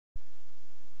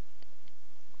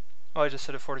Oh, I just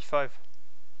hit a 45.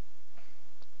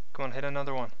 Come on, hit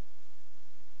another one.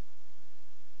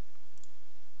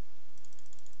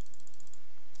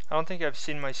 I don't think I've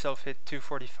seen myself hit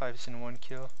 245s in one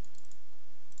kill.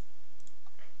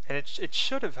 And it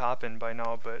should have happened by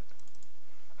now, but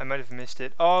I might have missed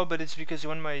it. Oh, but it's because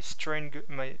when my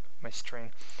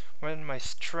when my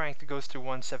strength goes to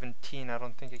 117, I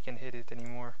don't think I can hit it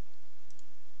anymore.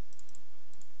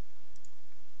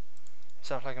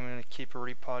 Sounds like I'm gonna keep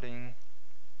repotting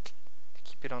to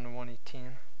keep it on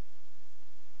 118.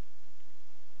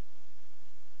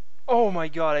 Oh my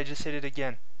god, I just hit it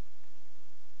again.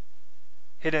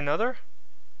 Hit another?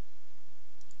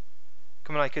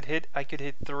 Come on, I could hit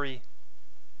 3.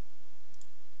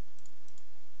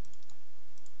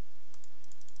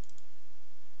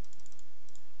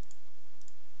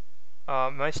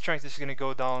 My strength is gonna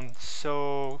go down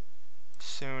so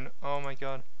soon. Oh my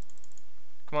god.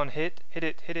 Come on, hit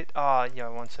it. Ah, yeah,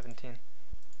 117.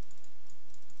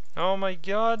 Oh my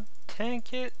god,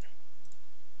 tank it.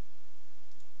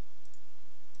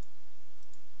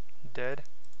 Dead.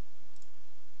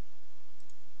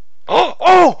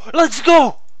 Oh, let's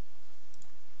go!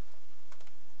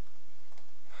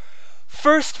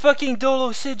 First fucking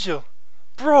Dolo Sigil.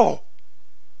 Bro!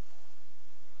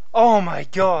 Oh my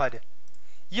god.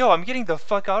 Yo, I'm getting the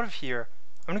fuck out of here.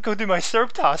 I'm gonna go do my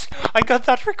SERP task. I got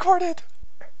that recorded.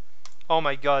 Oh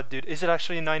my god, dude. Is it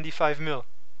actually 95 mil?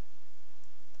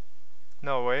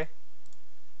 No way.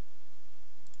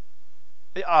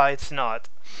 It's not.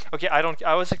 Okay,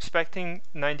 I was expecting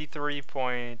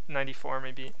 93.94,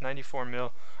 maybe 94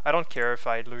 mil. I don't care if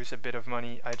I lose a bit of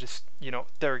money. I just,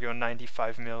 there we go,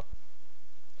 95 mil.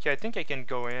 Okay, I think I can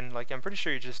go in. Like, I'm pretty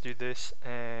sure you just do this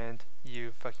and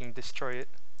you fucking destroy it.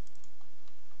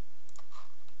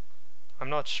 I'm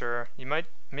not sure.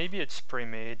 Maybe it's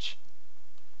pre-mage.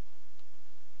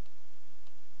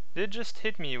 It just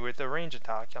hit me with a range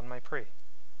attack on my prey.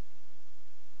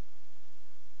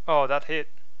 Oh, that hit.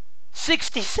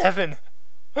 67!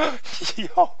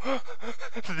 Yo!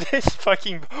 This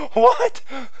fucking... What?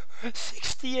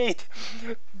 68!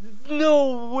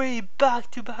 No way!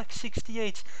 Back to back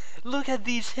 68s! Look at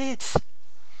these hits!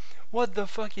 What the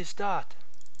fuck is that?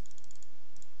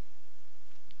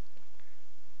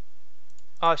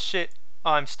 Oh shit.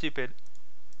 Oh, I'm stupid.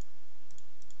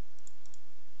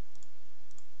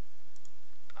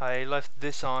 I left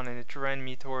this on and it ran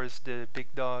me towards the big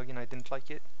dog and I didn't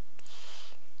like it.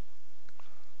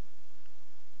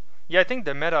 Yeah, I think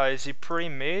the meta is you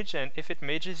pre-mage, and if it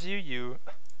mages you...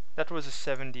 That was a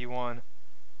 71.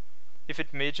 If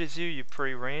it mages you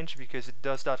pre-range, because it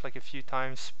does that like a few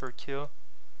times per kill.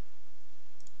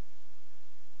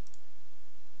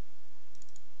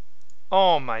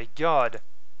 Oh my god.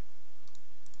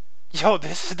 Yo,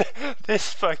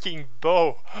 this fucking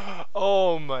bow.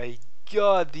 Oh my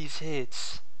god, these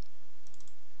hits.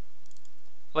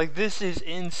 Like, this is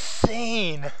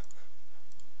insane.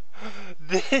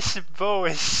 This bow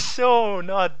is so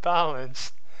not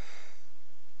balanced.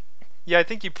 Yeah, I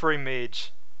think you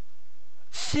pre-mage.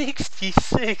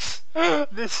 66!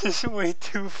 This is way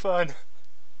too fun.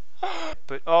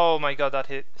 But, oh my god, that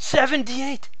hit.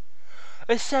 78!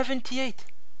 A 78!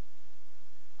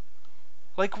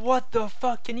 Like, what the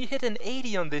fuck? Can you hit an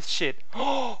 80 on this shit?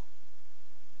 Oh!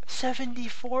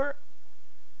 74?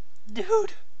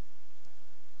 Dude!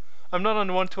 I'm not on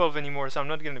 112 anymore, so I'm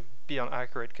not gonna be on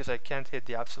accurate, because I can't hit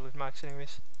the absolute max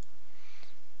anyways.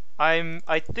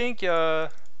 I think, the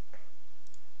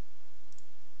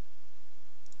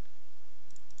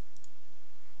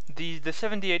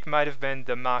 78 might have been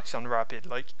the max on rapid.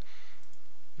 Like,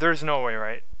 there's no way,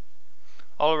 right?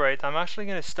 Alright, I'm actually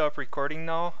gonna stop recording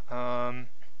now.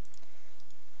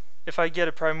 If I get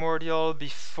a primordial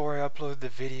before I upload the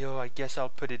video, I guess I'll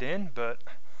put it in, but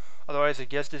otherwise I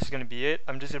guess this is gonna be it.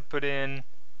 I'm just gonna put in,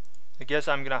 I guess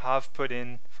I'm gonna have put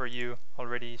in for you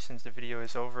already since the video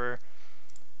is over.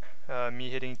 Me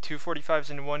hitting 245s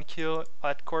in one kill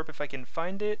at Corp if I can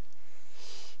find it.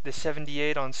 The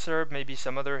 78 on Serb, maybe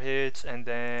some other hits, and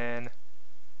then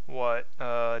what?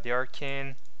 The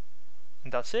Arcane,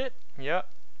 and that's it. Yeah,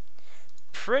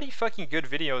 pretty fucking good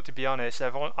video, to be honest.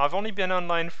 I've only been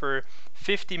online for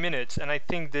 50 minutes, and I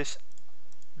think this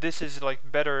is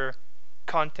like better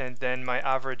content than my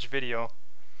average video.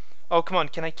 Oh, come on,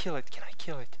 can I kill it? Can I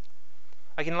kill it?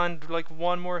 I can land like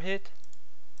one more hit.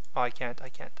 Oh, I can't.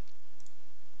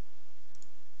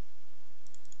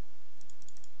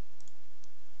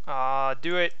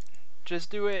 Do it.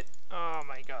 Just do it. Oh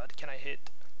my god, can I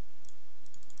hit?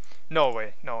 No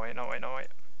way.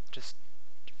 Just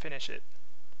finish it.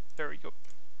 There we go.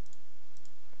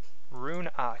 Rune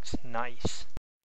Axe, nice.